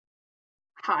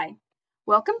Hi,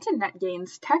 welcome to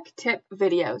NetGain's Tech Tip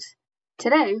videos.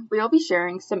 Today, we'll be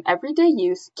sharing some everyday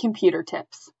use computer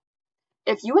tips.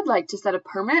 If you would like to set a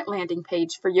permanent landing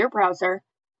page for your browser,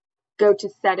 go to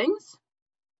Settings,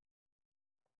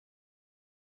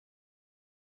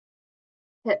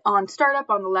 hit on Startup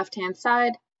on the left-hand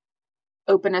side,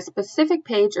 open a specific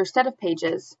page or set of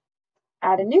pages,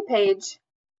 add a new page,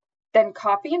 then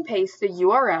copy and paste the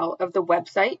URL of the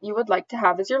website you would like to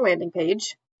have as your landing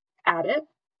page, add it,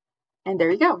 and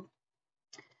there you go.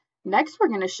 Next, we're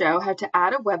going to show how to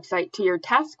add a website to your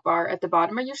taskbar at the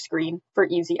bottom of your screen for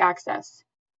easy access.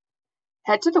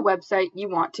 Head to the website you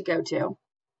want to go to.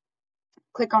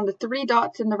 Click on the three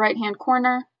dots in the right-hand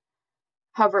corner,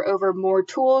 hover over More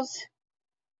Tools,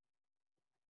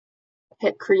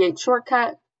 hit Create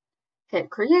Shortcut, hit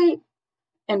Create,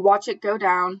 and watch it go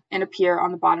down and appear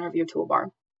on the bottom of your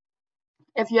toolbar.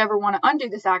 If you ever want to undo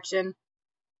this action,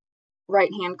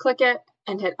 right-hand click it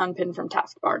and hit Unpin from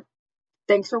Taskbar.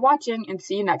 Thanks for watching and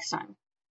see you next time.